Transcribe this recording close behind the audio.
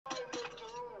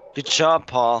Good job,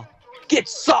 Paul. Get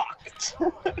sucked!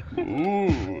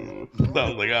 Ooh,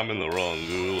 sounds like I'm in the wrong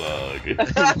gulag.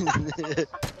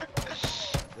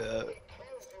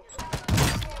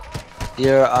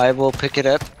 Here, I will pick it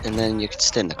up, and then you can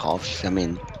stay in the call. I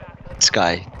mean,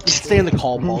 Sky. Just stay in the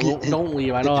call, Paul. Don't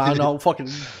leave. I know how fucking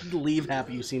leave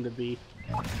happy you seem to be.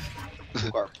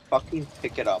 Or fucking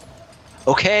pick it up.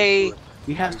 Okay.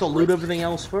 He has to loot everything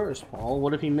else first, Paul.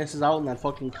 What if he misses out on that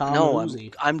fucking common No,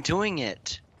 Uzi? I'm doing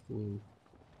it. Hmm.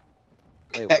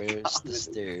 Wait, where's the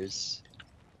stairs?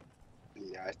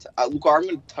 Yeah, Lugar, I'm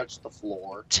gonna touch the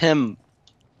floor. Tim.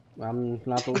 I'm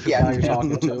not the Yeah, guy you're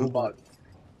talking to, but but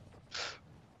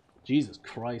Jesus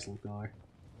Christ, Lugar.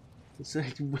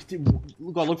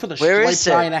 Lugar, look for the Where is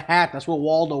striped guy it? in a hat. That's where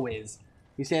Waldo is.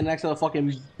 He's standing next to the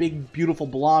fucking big, beautiful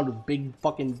blonde with big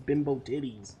fucking bimbo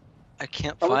titties. I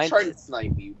can't someone find tried it. to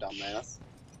snipe me, you dumbass.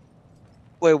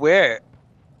 Wait, where?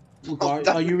 Lugar,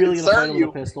 Doesn't are you really gonna fight him concern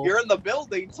with a pistol? You're in the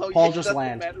building, so Paul, it just doesn't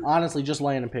land. matter. Honestly, just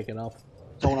land and pick it up.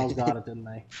 Someone else got it, didn't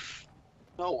they?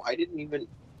 No, I didn't even.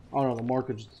 Oh no, the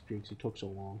marker just streaks. It took so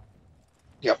long.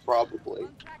 Yeah, probably.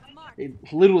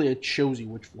 It shows you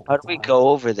which floor. How do we go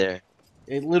over there?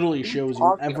 It literally shows you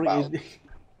talking every. about?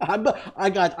 I'm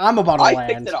about to I land.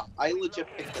 picked it up. I legit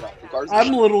picked it up. Lugar's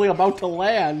I'm literally about to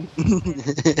land.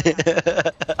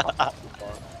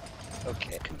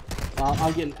 Okay.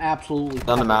 I'm getting absolutely.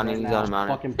 on the peppered mountain, right he's now. on the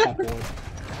mountain. Fucking peppered.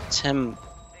 Tim.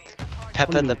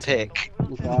 Peppa the pig.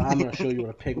 Look, I'm gonna show you what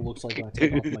a pig looks like when I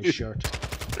take off my shirt.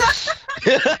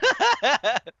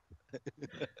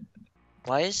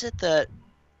 Why is it that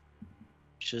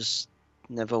just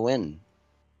never win?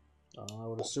 I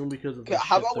would assume because of Okay, the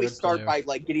how shit about we third start player. by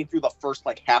like getting through the first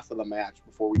like half of the match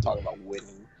before we talk about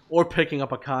winning? Or picking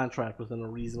up a contract within a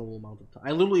reasonable amount of time.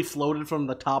 I literally floated from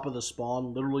the top of the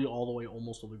spawn, literally all the way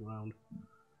almost to the ground.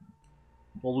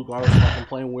 While Lugar was fucking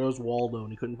playing Where's Waldo, and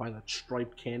he couldn't find that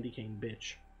striped candy cane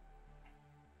bitch.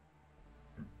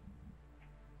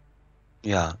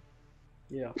 Yeah.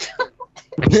 Yeah.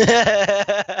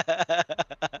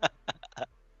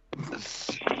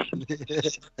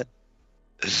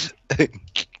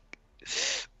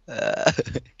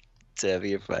 Tim,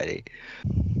 you're funny.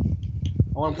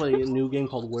 I want to play a new game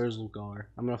called Where's Lugar.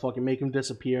 I'm gonna fucking make him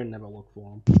disappear and never look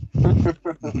for him.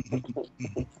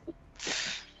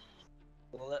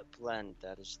 Will it blend?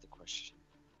 That is the question.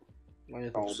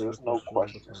 Oh, there's no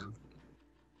question.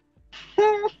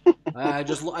 I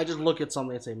just look at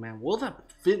something and say, man, will that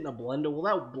fit in a blender? Will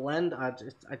that blend? I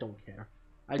don't care.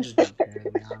 I just don't care, to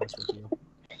be honest with you.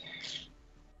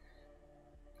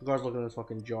 Lugar's looking at this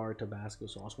fucking jar of Tabasco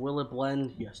sauce. Will it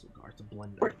blend? Yes, Lugar, it's a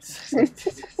blender.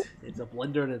 It's a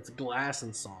blender and it's glass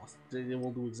and sauce. It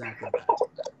will do exactly that.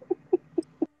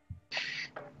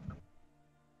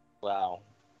 Wow.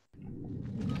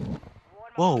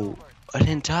 Whoa, I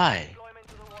didn't die.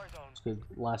 It's good.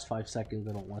 Last 5 seconds,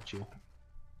 they don't let you.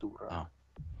 Oh.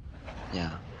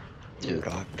 Yeah. Dude,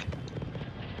 rock.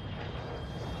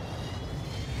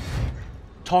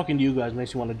 Talking to you guys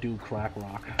makes you want to do crack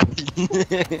rock.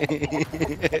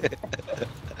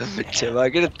 Tim,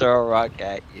 I'm gonna throw a rock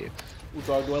at you.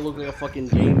 Lugar, do I look like a fucking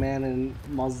gay man in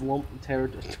Muslim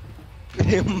territory?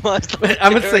 Muslim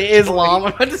I'm gonna say Islam.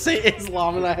 I'm about to say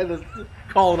Islam, and I had to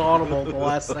call it audible at the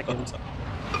last second.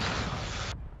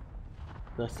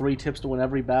 The 3 tips to win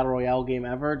every Battle Royale game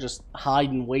ever: just hide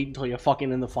and wait until you're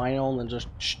fucking in the final, and then just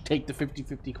take the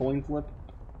 50-50 coin flip.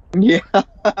 Yeah.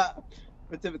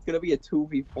 But if it's gonna be a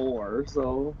 2v4,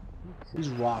 so These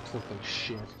rocks look like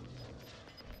shit.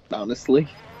 honestly,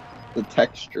 the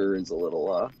texture is a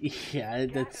little Yeah,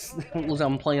 that's. Listen,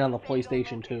 I'm playing on the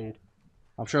PlayStation 2.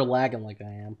 I'm sure lagging like I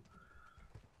am.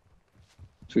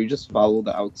 Should we just follow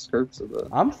the outskirts of the...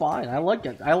 I'm fine. I like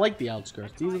it. I like the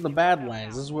outskirts. These are the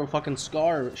Badlands. This is where fucking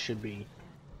Scar should be.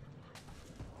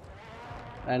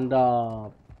 And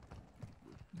Kaiju.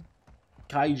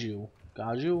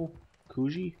 Gaju?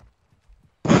 Kuji?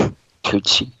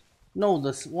 Coochie. No,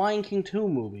 the Lion King 2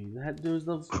 movie. There's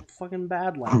the fucking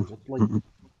Badlands with like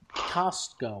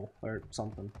Costco or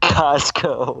something.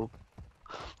 Costco.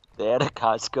 They had a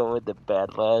Costco in the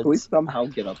Badlands. Can we somehow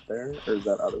get up there? Or is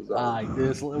that out of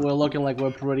zone? We're looking like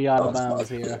we're pretty out of bounds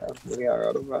fuck, here. yeah, we are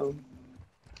out of bounds.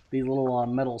 These little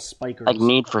metal spikers. Like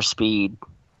Need for Speed.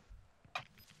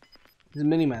 This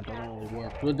mini-map doesn't really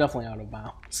work. We're definitely out of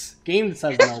bounds. Game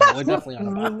says no, but we're definitely out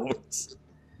of bounds.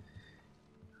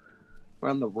 We're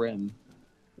on the rim.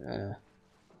 Yeah.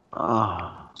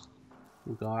 Oh.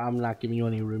 God, I'm not giving you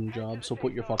any rim jobs, so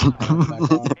put your fucking pants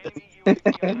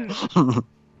back on.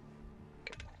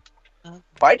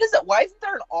 Why isn't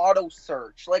there an auto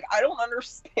search? Like, I don't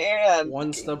understand.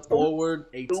 1 step forward,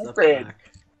 8 steps Stupid.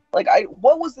 back. Like,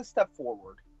 what was the step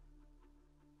forward?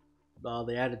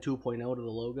 They added 2.0 to the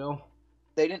logo.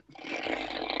 They didn't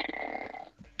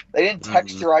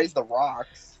texturize the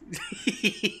rocks.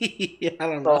 Yeah, I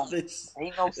don't know. So,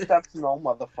 ain't no steps, no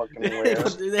motherfucking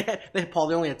where. Paul,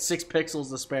 they only had 6 pixels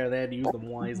to spare. They had to use them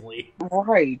wisely.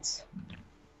 Right.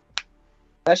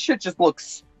 That shit just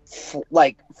looks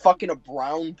like fucking a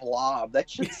brown blob. That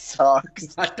shit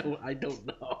sucks. I don't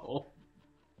know.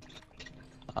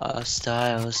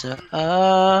 Styles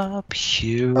are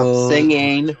pure. I'm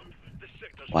singing.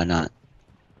 Why not?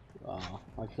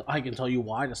 I can tell you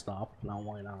why to stop. Now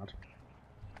why not?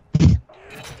 Enemy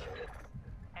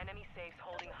safes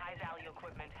holding high-value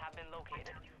equipment have been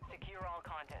located. Secure all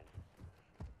contents.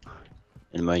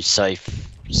 In my safe,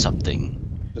 something.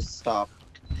 Just stop.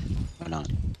 Why not?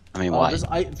 I mean, why?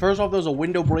 First off, there's a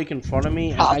window break in front of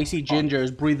me, and Icy Ginger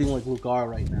is breathing like Lugar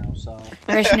right now, so...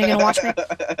 Grayson, you gonna watch me?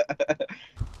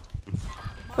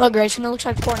 Look, Grayson, it looks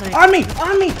like Fortnite. On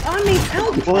me!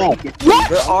 Help! Whoa. What?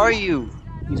 Where are you?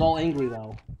 He's all angry,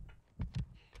 though.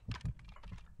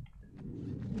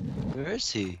 Where is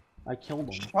he? I killed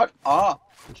him. Shut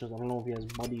up. It's just, I don't know if he has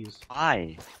buddies.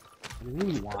 Why? What do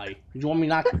you mean, why? Did you want me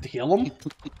not to kill him?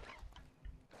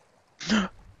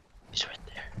 He's right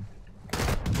there.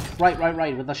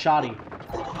 Right, with the shotty.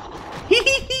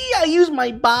 I used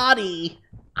my body!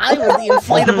 I was the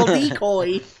inflatable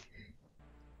decoy!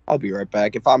 I'll be right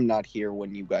back. If I'm not here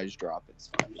when you guys drop, it's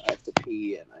fine. I have to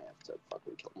pee and I have to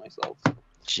fucking kill myself.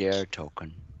 Share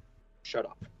token. Shut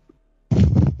up.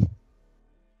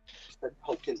 Said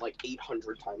token like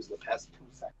 800 times in the past 2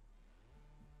 seconds.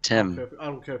 Tim. I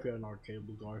don't care if you're an arcade,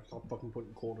 Lugar. Stop fucking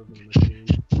putting quarters in the machine.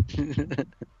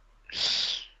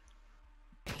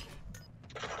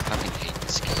 Fucking hate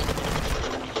this game.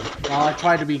 Well, I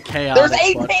tried to be chaotic. There's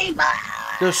 8 but people!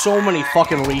 there's so many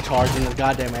fucking retards in this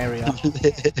goddamn area.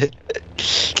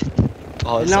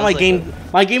 Oh, And now my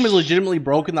game is legitimately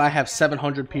broken that I have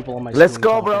 700 people on my screen. Let's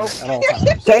go, bro. At all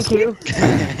times. Thank you.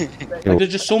 Like,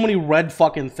 there's just so many red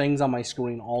fucking things on my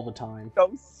screen all the time.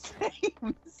 Go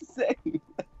save.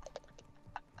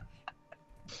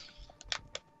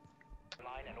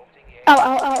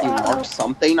 You marked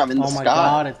something? I'm in the Oh my sky.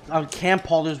 god, I can't,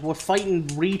 Paul. We're fighting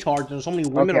retards. There's so many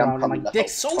women Okay, I'm around, and my coming to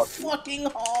dick's help. so fucking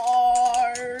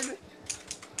hard.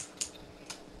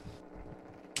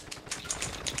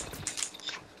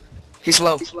 He's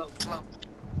low.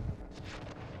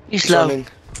 He's low. Running.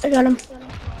 I got him.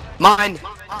 Mine.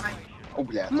 Oh,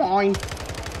 yeah. Mine.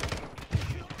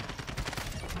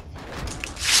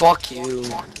 Fuck you.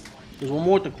 There's one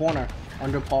more at the corner,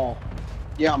 under Paul.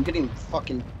 Yeah, I'm getting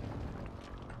fucking...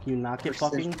 Can you not get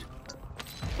fucking?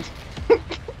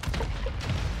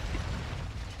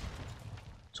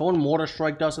 Someone mortar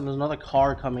striked us, and there's another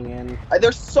car coming in.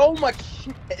 There's so much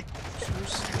shit. So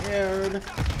scared.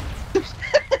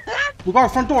 Lugar,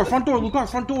 front door, Lugar,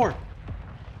 front door.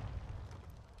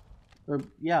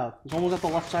 Yeah, it's almost at the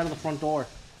left side of the front door.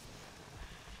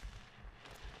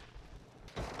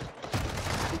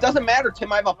 It doesn't matter,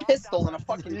 Tim. I have a pistol and a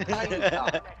fucking tiny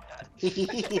top.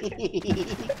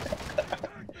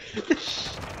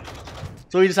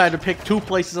 So we decided to pick 2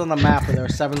 places on the map where there are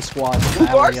 7 squads. You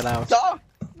are It out. stuck.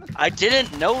 I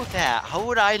didn't know that. How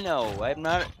would I know? I'm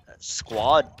not a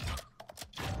squad,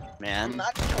 man. I'm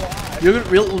not squad. You're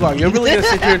really gonna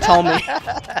sit here and tell me?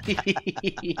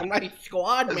 I'm not a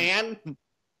squad, man.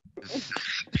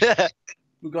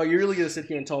 Lugar, you're really gonna sit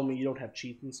here and tell me you don't have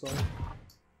cheats installed?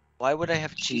 Why would I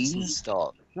have cheese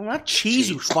installed? No, not cheese,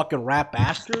 you fucking rat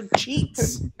bastard.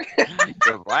 Cheats.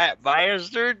 You rat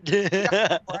bastard.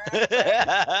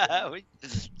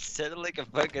 Sounded like a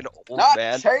fucking old Not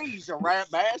man. cheese, you rat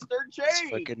bastard. These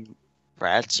Cheese. fucking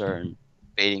rats are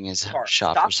invading his Sorry,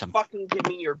 shop stop or something. fucking give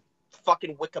me your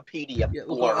fucking Wikipedia. Yeah,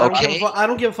 blurb. Okay. I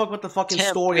don't give a fuck what the fucking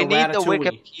Tim, story we of need the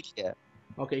Ratatouille. Wikipedia.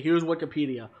 Okay, here's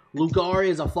Wikipedia. Lugar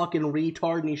is a fucking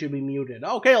retard and he should be muted.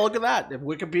 Okay, look at that. If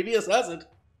Wikipedia says it.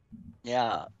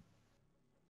 Yeah.